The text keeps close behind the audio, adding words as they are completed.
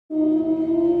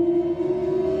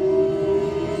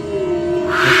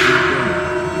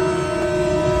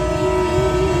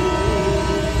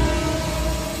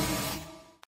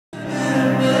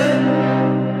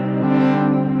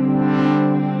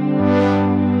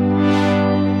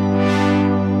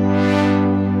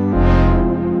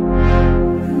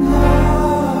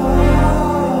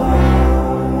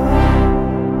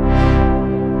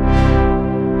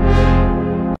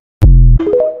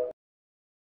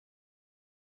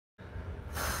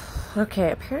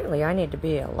Okay, apparently I need to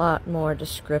be a lot more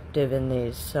descriptive in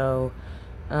these, so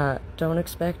don't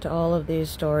expect all of these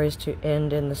stories to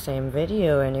end in the same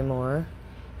video anymore,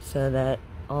 so that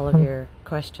all of your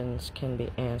questions can be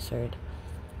answered.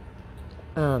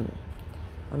 I'm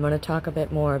going to talk a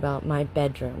bit more about my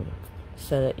bedroom,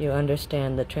 so that you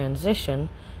understand the transition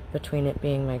between it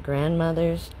being my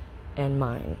grandmother's and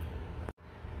mine.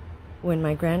 When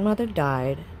my grandmother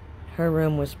died, her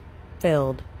room was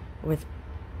filled with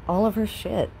all of her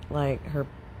shit, like her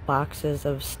boxes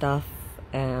of stuff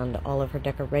and all of her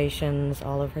decorations,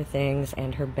 all of her things,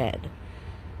 and her bed.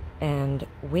 And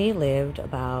we lived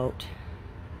about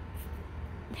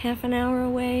half an hour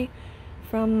away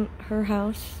from her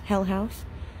house, Hell House,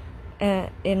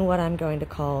 in what I'm going to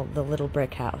call the Little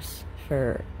Brick House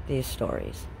for these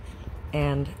stories.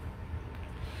 And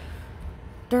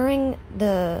during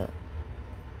the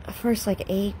first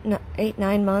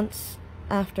 9 months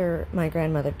after my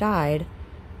grandmother died,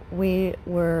 we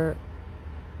were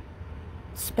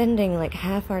spending like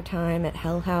half our time at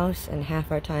Hell House and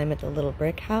half our time at the Little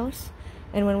Brick House.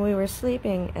 And when we were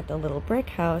sleeping at the Little Brick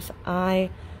House, I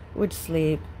would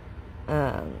sleep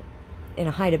in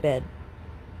a hide-a-bed.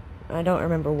 I don't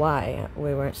remember why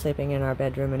we weren't sleeping in our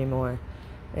bedroom anymore,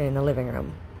 in the living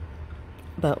room.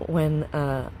 But when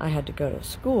I had to go to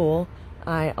school,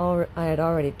 I had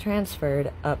already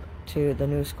transferred up to the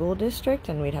new school district,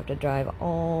 and we'd have to drive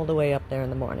all the way up there in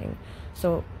the morning.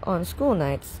 So on school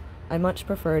nights, I much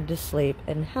preferred to sleep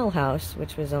in Hell House,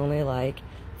 which was only like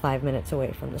 5 minutes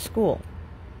away from the school.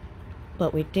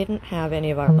 But we didn't have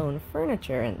any of our own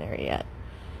furniture in there yet.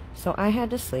 So I had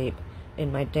to sleep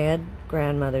in my dead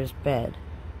grandmother's bed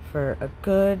for a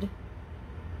good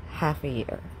half a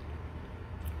year.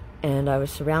 And I was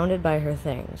surrounded by her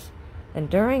things. And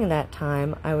during that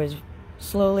time, I was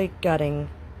slowly gutting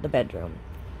the bedroom.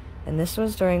 And this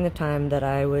was during the time that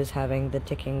I was having the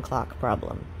ticking clock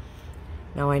problem.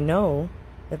 Now I know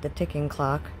that the ticking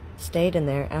clock stayed in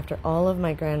there after all of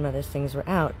my grandmother's things were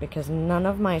out, because none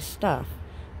of my stuff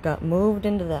got moved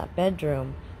into that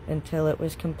bedroom until it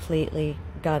was completely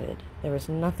gutted. There was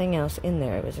nothing else in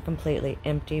there. It was a completely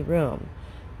empty room.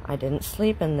 I didn't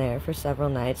sleep in there for several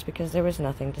nights because there was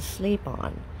nothing to sleep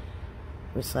on.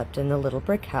 We slept in the Little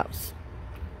Brick House.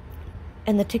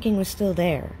 And the ticking was still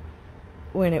there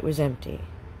when it was empty.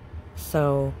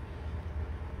 So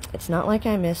it's not like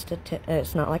I missed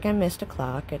it's not like I missed a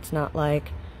clock. It's not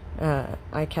like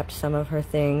I kept some of her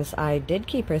things. I did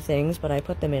keep her things, but I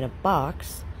put them in a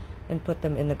box and put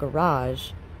them in the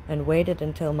garage and waited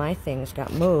until my things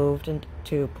got moved and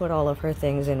to put all of her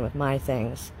things in with my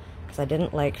things, because I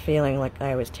didn't like feeling like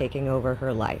I was taking over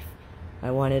her life.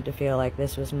 I wanted to feel like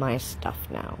this was my stuff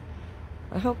now.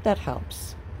 I hope that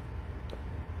helps.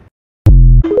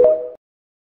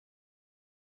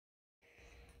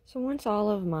 So once all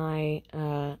of my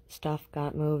stuff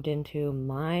got moved into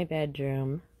my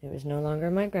bedroom, it was no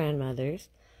longer my grandmother's,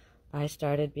 I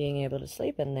started being able to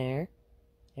sleep in there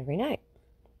every night.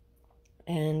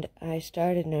 And I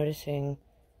started noticing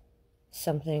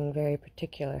something very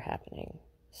particular happening.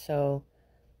 So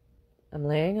I'm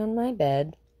laying on my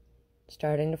bed,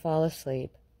 starting to fall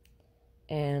asleep,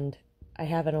 and I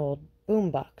have an old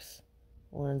boombox,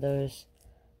 one of those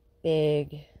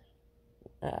big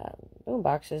boom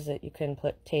boxes that you can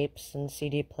put tapes and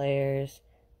CD players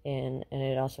in, and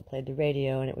it also played the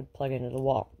radio, and it would plug into the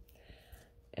wall.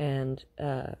 And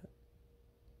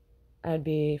I'd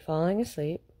be falling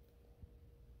asleep,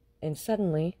 and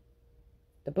suddenly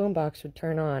the boombox would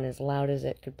turn on as loud as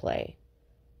it could play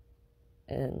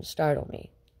and startle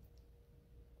me.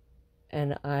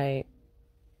 And I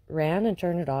ran and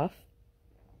turned it off,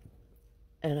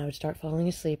 and I would start falling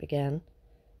asleep again,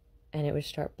 and it would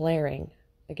start blaring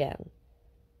again.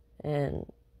 And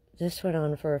this went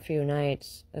on for a few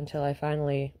nights until I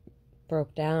finally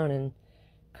broke down and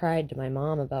cried to my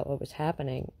mom about what was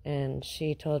happening. And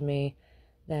she told me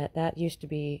that that used to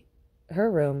be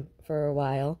her room for a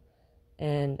while,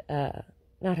 and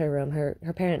not her room,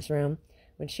 her parents' room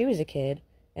when she was a kid,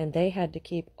 and they had to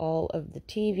keep all of the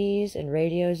TVs and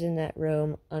radios in that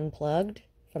room unplugged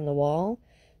from the wall,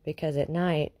 because at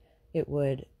night it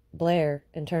would blare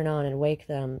and turn on and wake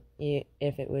them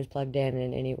if it was plugged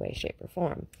in any way, shape, or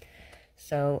form.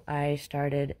 So I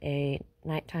started a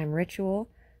nighttime ritual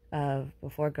of,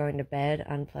 before going to bed,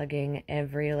 unplugging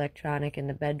every electronic in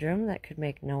the bedroom that could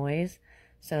make noise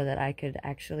so that I could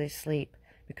actually sleep.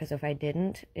 Because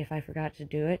if I forgot to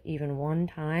do it even one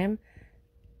time,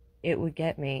 it would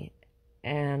get me.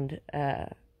 And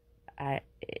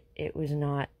it was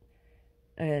not,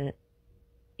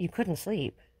 you couldn't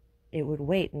sleep. It would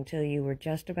wait until you were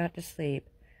just about to sleep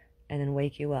and then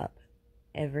wake you up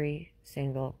every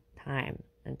single time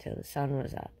until the sun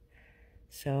was up.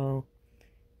 So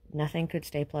nothing could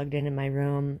stay plugged in my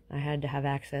room. I had to have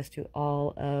access to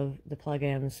all of the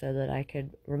plugins so that I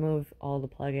could remove all the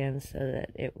plugins so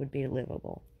that it would be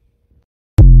livable.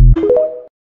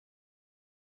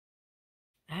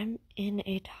 I'm in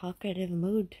a talkative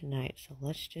mood tonight, so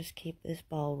let's just keep this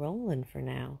ball rolling for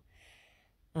now.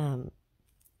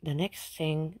 The next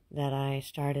thing that I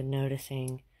started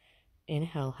noticing in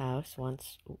Hell House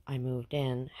once I moved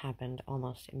in happened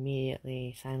almost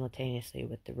immediately, simultaneously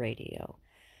with the radio.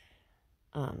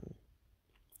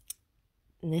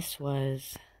 This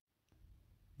was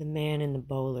the man in the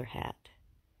bowler hat.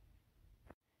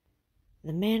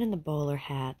 The man in the bowler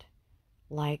hat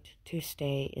liked to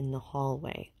stay in the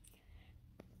hallway.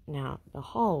 Now, the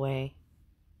hallway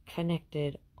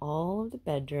connected all of the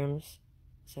bedrooms.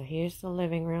 So here's the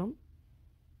living room.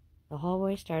 The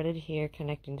hallway started here,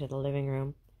 connecting to the living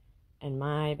room, and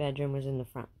my bedroom was in the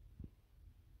front.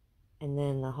 And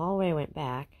then the hallway went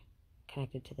back,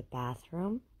 connected to the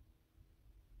bathroom,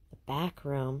 the back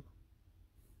room,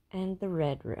 and the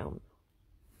red room.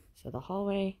 So the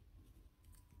hallway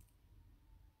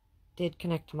did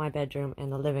connect to my bedroom and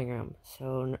the living room.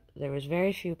 So there was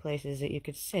very few places that you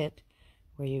could sit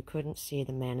where you couldn't see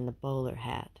the man in the bowler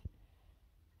hat.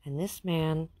 And this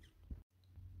man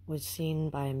was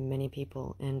seen by many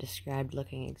people and described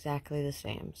looking exactly the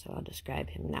same, so I'll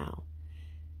describe him now.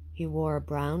 He wore a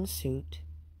brown suit.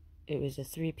 It was a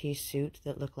three-piece suit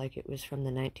that looked like it was from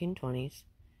the 1920s.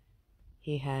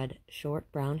 He had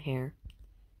short brown hair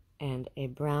and a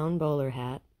brown bowler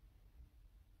hat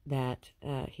that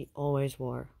he always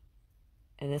wore.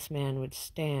 And this man would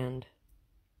stand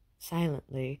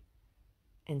silently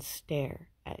and stare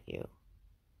at you.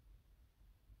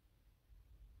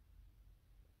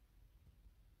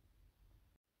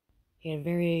 He had a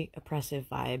very oppressive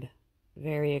vibe,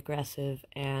 very aggressive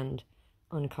and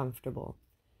uncomfortable.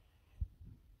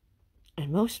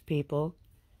 And most people,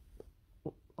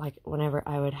 like whenever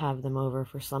I would have them over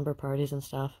for slumber parties and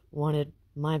stuff, wanted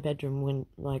my bedroom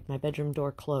my bedroom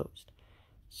door closed,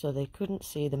 so they couldn't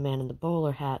see the man in the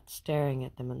bowler hat staring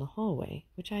at them in the hallway,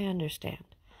 which I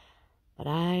understand. But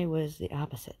I was the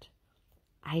opposite.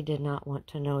 I did not want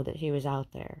to know that he was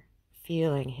out there,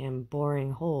 feeling him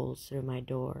boring holes through my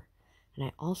door. And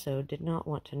I also did not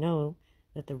want to know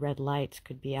that the red lights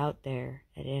could be out there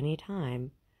at any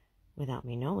time without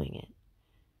me knowing it.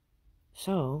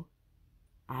 So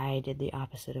I did the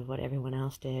opposite of what everyone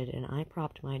else did, and I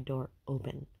propped my door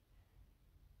open.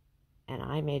 And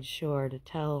I made sure to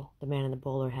tell the man in the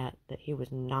bowler hat that he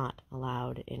was not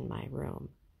allowed in my room.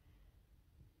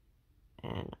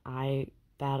 And I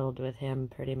battled with him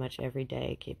pretty much every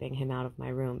day, keeping him out of my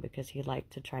room, because he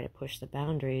liked to try to push the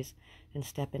boundaries and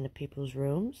step into people's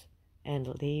rooms and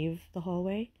leave the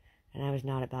hallway, and I was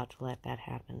not about to let that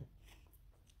happen.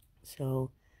 So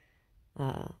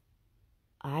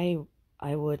I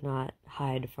would not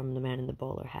hide from the man in the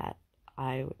bowler hat.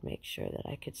 I would make sure that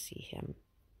I could see him.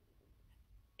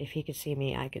 If he could see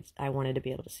me, I wanted to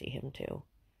be able to see him too.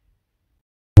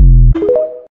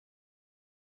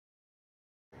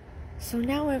 So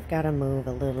now I've got to move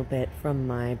a little bit from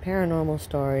my paranormal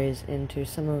stories into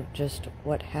some of just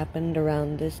what happened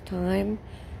around this time,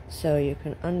 so you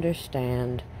can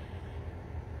understand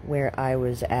where I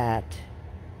was at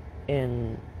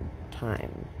in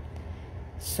time.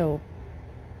 So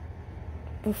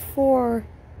before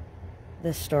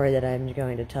this story that I'm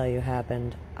going to tell you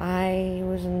happened, I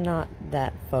was not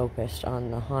that focused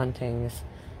on the hauntings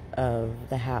of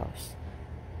the house.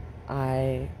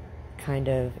 I kind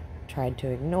of tried to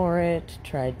ignore it,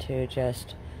 tried to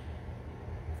just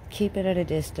keep it at a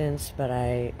distance, but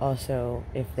I also,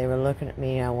 if they were looking at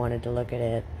me, I wanted to look at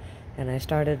it. And I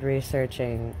started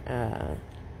researching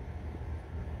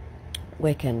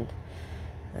Wiccan,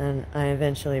 and I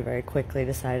eventually very quickly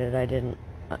decided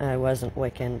I wasn't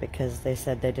Wiccan, because they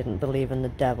said they didn't believe in the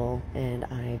devil, and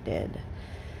I did.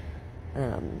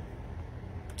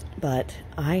 But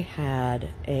I had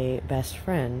a best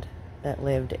friend that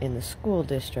lived in the school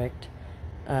district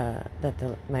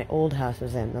that my old house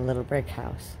was in, the little brick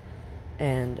house.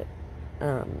 And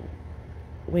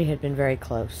we had been very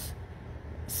close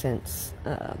since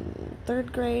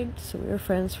 3rd grade, so we were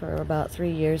friends for about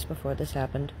 3 years before this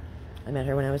happened. I met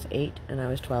her when I was 8, and I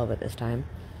was 12 at this time.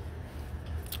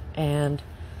 And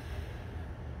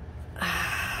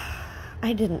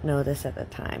I didn't know this at the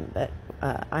time, but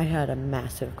I had a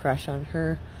massive crush on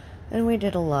her, and we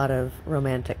did a lot of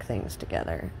romantic things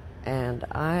together. And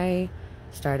I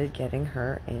started getting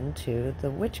her into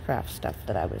the witchcraft stuff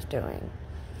that I was doing.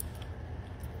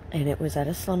 And it was at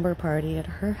a slumber party at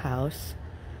her house,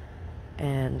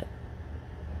 and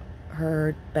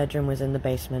her bedroom was in the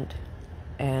basement,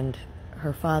 and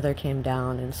her father came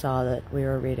down and saw that we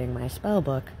were reading my spell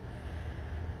book.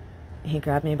 He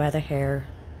grabbed me by the hair,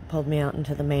 pulled me out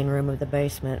into the main room of the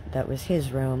basement that was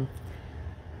his room,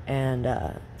 and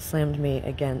slammed me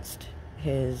against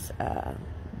his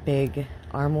big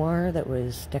armoire that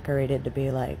was decorated to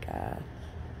be like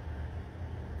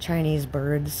Chinese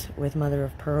birds with mother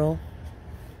of pearl.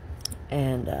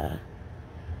 And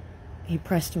he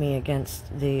pressed me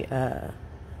against the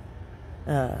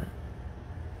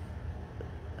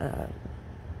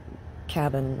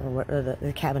cabin, or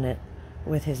the cabinet,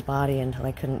 with his body until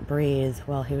I couldn't breathe,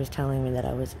 while he was telling me that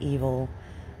I was evil,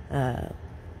 an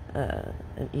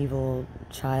evil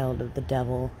child of the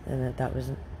devil, and that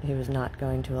he was not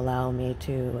going to allow me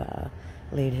to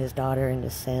lead his daughter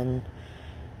into sin.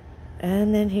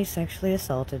 And then he sexually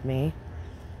assaulted me.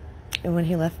 And when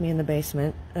he left me in the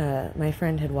basement, my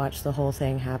friend had watched the whole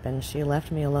thing happen. She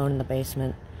left me alone in the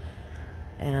basement,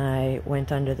 and I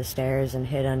went under the stairs and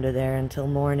hid under there until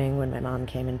morning, when my mom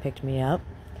came and picked me up.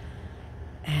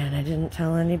 And I didn't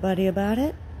tell anybody about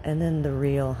it, and then the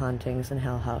real hauntings in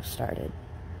Hell House started.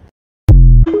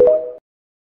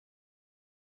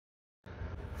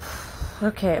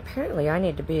 Okay, apparently I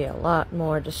need to be a lot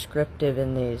more descriptive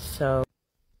in these, so...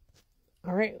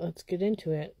 Alright, let's get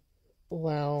into it.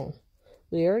 Well,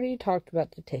 we already talked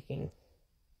about the ticking.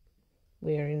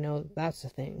 We already know that's a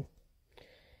thing.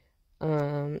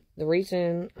 The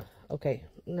reason... Okay,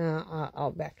 now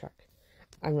I'll backtrack.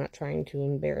 I'm not trying to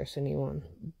embarrass anyone,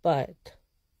 but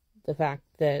the fact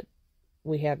that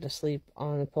we had to sleep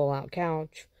on the pull-out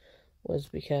couch was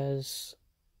because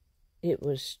it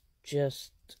was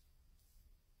just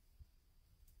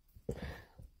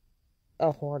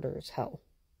a hoarder's hell.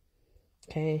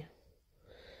 Okay?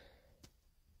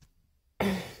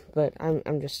 But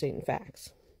I'm just stating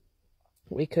facts.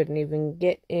 We couldn't even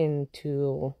get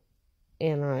into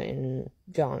Anna and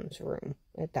John's room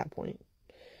at that point.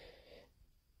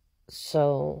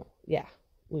 So, yeah,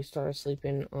 we started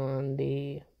sleeping on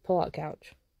the pull-out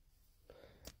couch.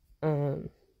 And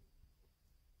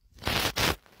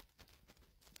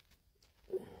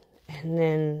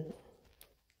then,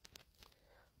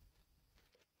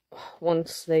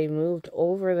 once they moved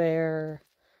over there,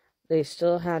 they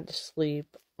still had to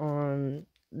sleep on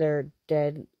their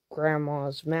dead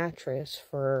grandma's mattress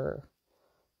for,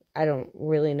 I don't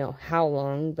really know how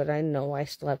long, but I know I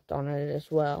slept on it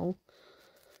as well.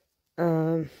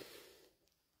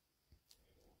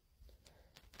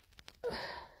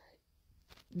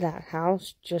 That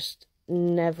house just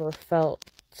never felt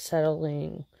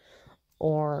settling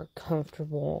or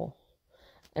comfortable,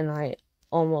 and I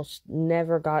almost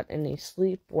never got any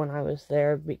sleep when I was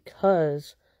there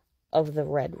because of the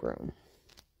red room.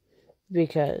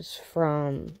 Because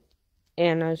from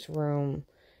Anna's room,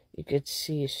 you could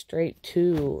see straight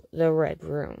to the red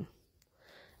room,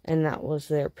 and that was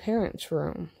their parents'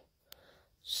 room.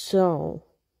 So,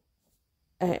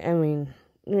 I mean,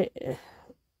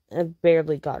 I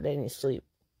barely got any sleep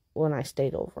when I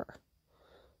stayed over.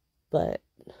 But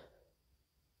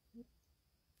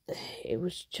it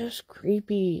was just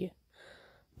creepy.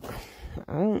 I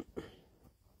don't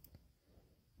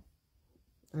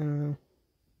know.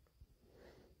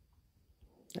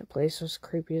 That place was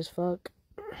creepy as fuck.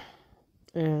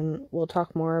 And we'll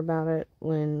talk more about it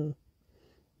when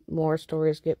more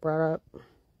stories get brought up.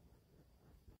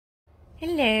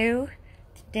 Hello.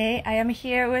 Today I am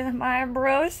here with my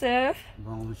brosif.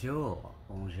 Bonjour,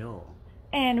 bonjour.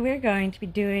 And we're going to be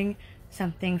doing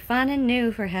something fun and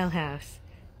new for Hell House.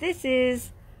 This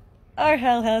is our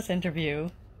Hell House interview.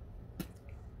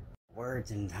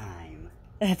 Words in time.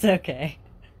 That's okay.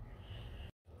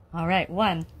 Alright,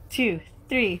 1, 2,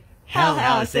 3. Hell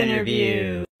House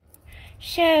interview.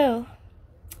 So,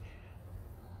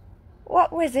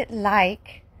 what was it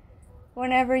like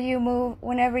whenever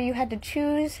you had to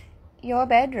choose your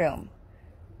bedroom?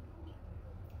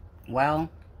 Well,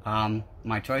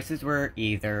 my choices were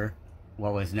either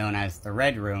what was known as the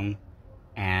Red Room,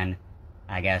 and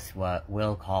I guess what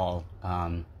we'll call,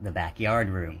 the backyard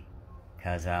room.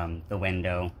 Because, the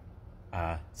window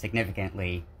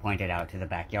significantly pointed out to the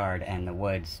backyard and the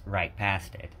woods right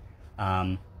past it.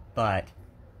 But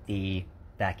the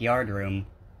backyard room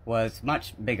was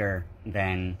much bigger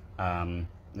than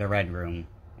the red room,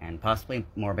 and possibly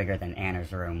more bigger than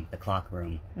Anna's room, the clock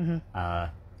room.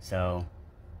 So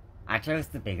I chose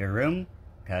the bigger room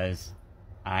because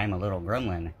I'm a little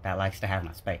gremlin that likes to have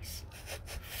my space.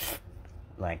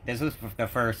 Like, this was the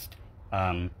first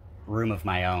room of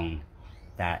my own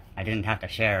that I didn't have to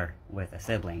share with a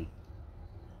sibling.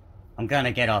 I'm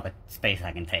gonna get all the space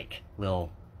I can take.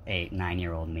 Little 8,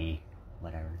 9-year-old me,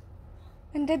 whatever.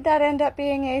 And did that end up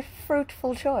being a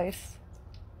fruitful choice?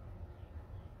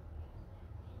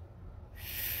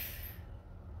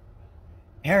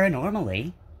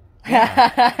 Paranormally.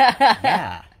 Yeah,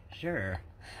 yeah, sure.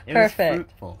 It was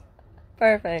fruitful.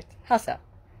 Perfect. How so?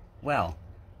 Well,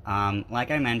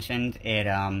 like I mentioned, it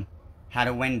had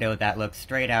a window that looked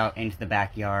straight out into the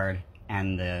backyard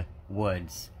and the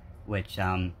woods, which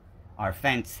our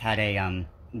fence had a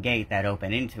gate that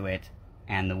opened into it,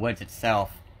 and the woods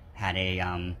itself had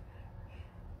a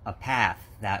path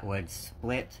that would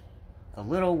split a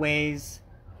little ways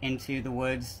into the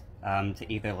woods to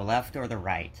either the left or the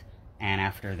right, and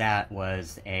after that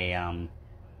was a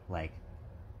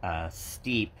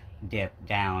steep dip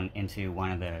down into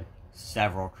one of the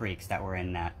several creeks that were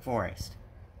in that forest.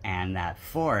 And that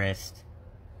forest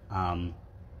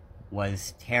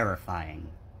was terrifying.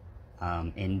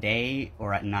 In day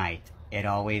or at night, it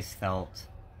always felt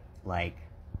like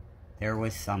there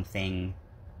was something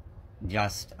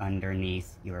just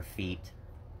underneath your feet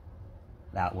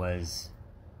that was...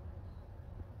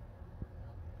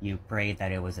 You prayed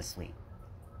that it was asleep.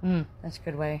 That's a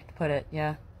good way to put it,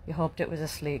 yeah. You hoped it was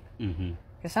asleep. Mm-hmm.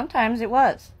 Because sometimes it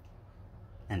was.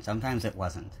 And sometimes it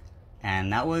wasn't.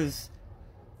 And that was...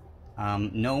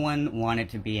 no one wanted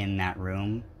to be in that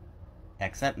room,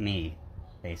 except me,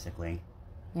 basically.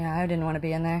 Yeah, I didn't want to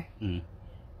be in there.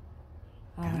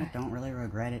 I don't really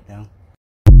regret it, though.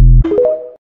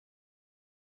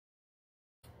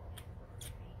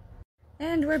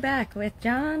 And we're back with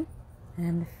John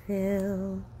and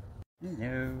Phil.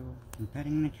 Hello. I'm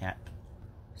petting the cat.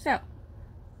 So,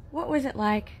 what was it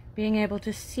like being able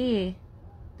to see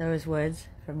those woods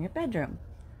from your bedroom?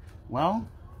 Well,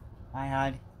 I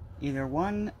had either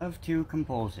one of two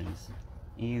compulsions.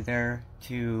 Either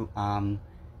to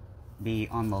be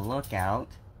on the lookout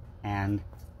and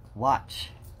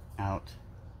watch out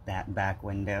that back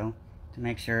window to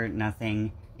make sure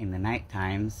nothing in the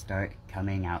nighttime start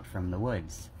coming out from the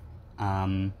woods.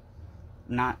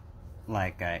 Not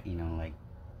like, like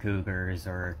cougars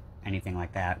or anything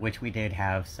like that, which we did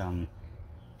have some,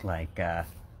 like,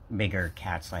 bigger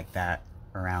cats like that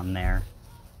around there.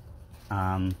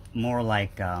 More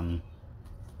like,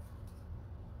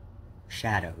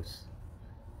 shadows.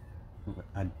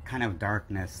 A kind of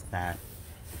darkness that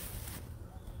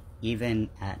even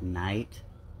at night,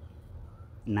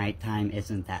 nighttime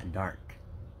isn't that dark,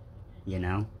 you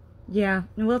know? Yeah,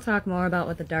 and we'll talk more about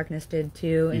what the darkness did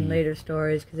too in later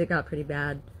stories, because it got pretty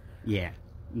bad. Yeah,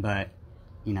 but,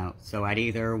 so I'd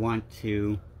either want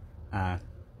to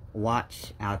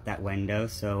watch out that window,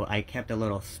 so I kept a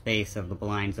little space of the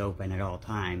blinds open at all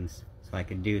times, so I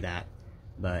could do that.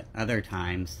 But other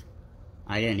times,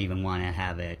 I didn't even want to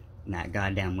have that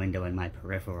goddamn window in my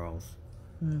peripherals.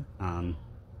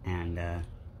 And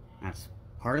that's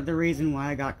part of the reason why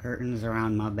I got curtains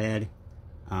around my bed.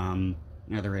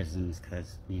 Another reason is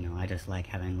because, I just like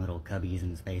having little cubbies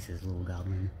and spaces, little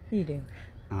goblin. You do.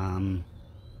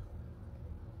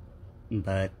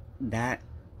 But that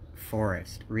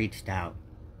forest reached out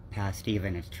past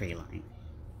even its tree line.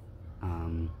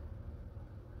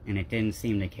 And it didn't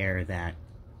seem to care that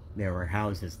there were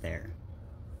houses there.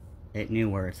 It knew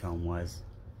where its home was.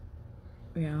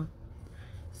 Yeah.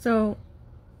 So,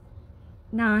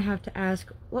 now I have to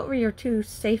ask, what were your two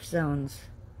safe zones?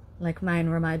 Like mine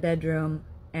were my bedroom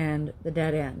and the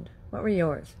dead end. What were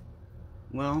yours?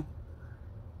 Well,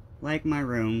 like my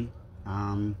room,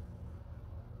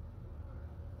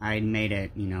 I'd made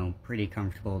it, pretty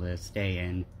comfortable to stay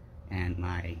in, and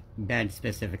my bed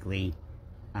specifically,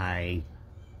 I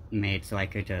made so I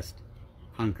could just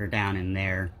hunker down in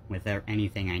there with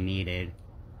anything I needed.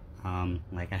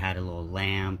 Like I had a little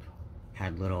lamp,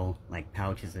 had little, like,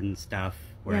 pouches and stuff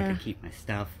where I could keep my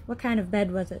stuff. What kind of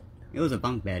bed was it? It was a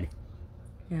bunk bed.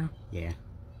 Yeah. Yeah.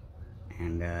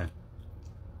 And,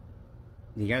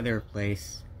 the other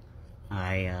place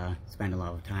I spent a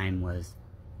lot of time was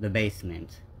the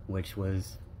basement, which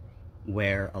was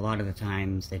where a lot of the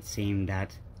times it seemed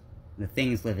that the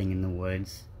things living in the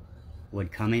woods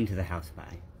would come into the house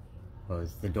by.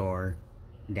 Was the door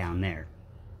down there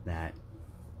that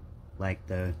like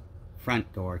the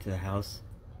front door to the house,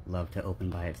 loved to open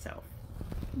by itself.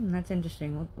 That's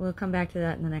interesting. We'll come back to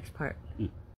that in the next part.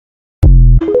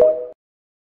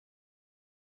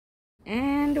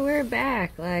 And we're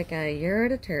back like a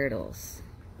yurt of turtles.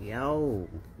 Yo,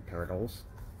 turtles.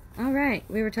 Alright,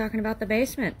 we were talking about the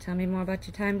basement. Tell me more about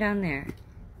your time down there.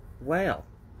 Well,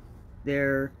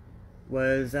 there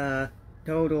was a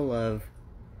total of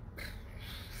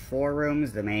 4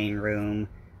 rooms. The main room,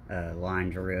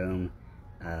 laundry room,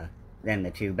 then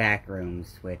the 2 back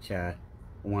rooms, which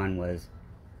one was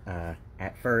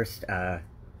at first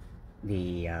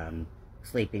the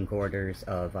sleeping quarters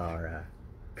of our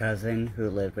cousin who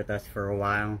lived with us for a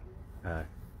while.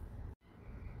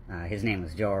 His name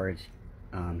was George.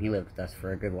 He lived with us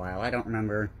for a good while. I don't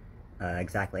remember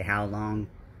exactly how long,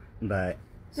 but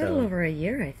A little over a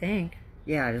year, I think.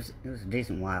 yeah, it was a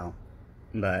decent while.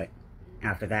 But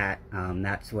after that,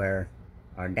 that's where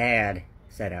our dad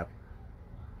set up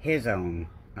his own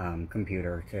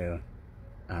computer to,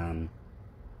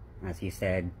 as he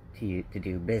said, to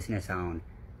do business on,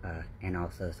 and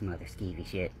also some other skeevy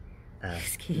shit.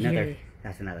 Skeevy.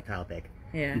 That's another topic.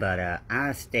 Yeah. But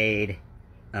I stayed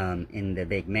in the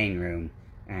big main room,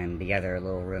 and the other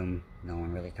little room no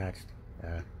one really touched,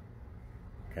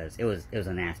 because it was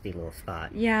a nasty little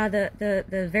spot. Yeah,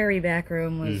 the very back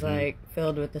room was like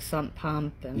filled with the sump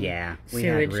pump and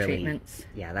sewage treatments.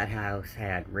 Yeah, that house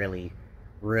had really,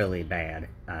 really bad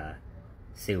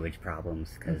sewage problems,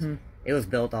 because it was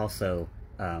built also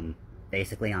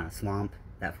basically on a swamp.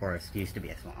 That forest used to be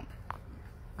a swamp.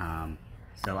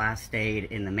 So I stayed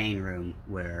in the main room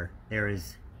where there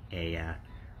was a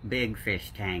big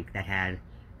fish tank that had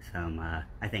some,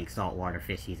 I think, saltwater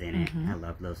fishies in it. I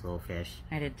love those little fish.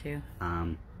 I did too.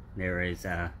 There was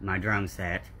my drum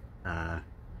set,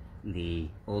 the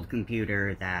old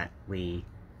computer that we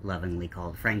lovingly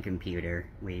called Frank Computer.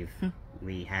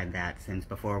 We had that since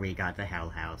before we got to Hell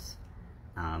House.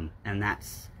 And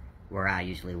that's where I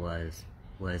usually was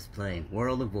playing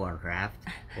World of Warcraft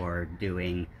or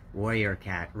doing Warrior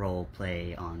Cat role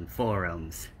play on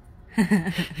forums.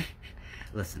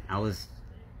 Listen, I was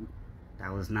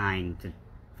 9 to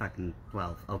fucking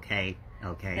 12. Okay.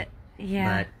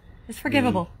 Yeah, but it's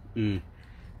forgivable. The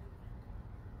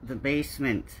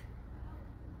basement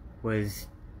was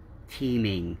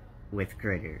teeming with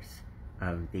critters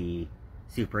of the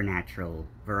supernatural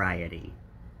variety.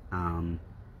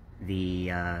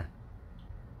 The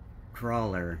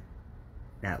crawler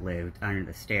that lived under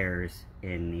the stairs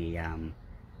in the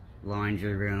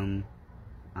laundry room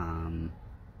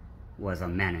was a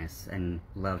menace and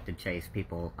loved to chase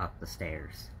people up the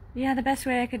stairs. Yeah, the best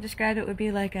way I could describe it would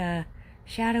be like a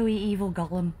shadowy evil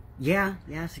golem. Yeah,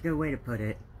 that's a good way to put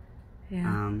it.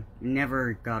 Yeah.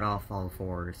 Never got off all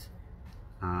fours.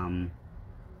 And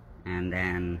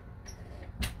then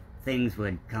things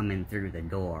would come in through the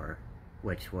door,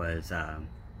 which was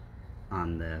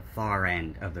on the far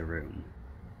end of the room.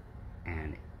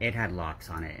 And it had locks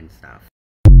on it and stuff.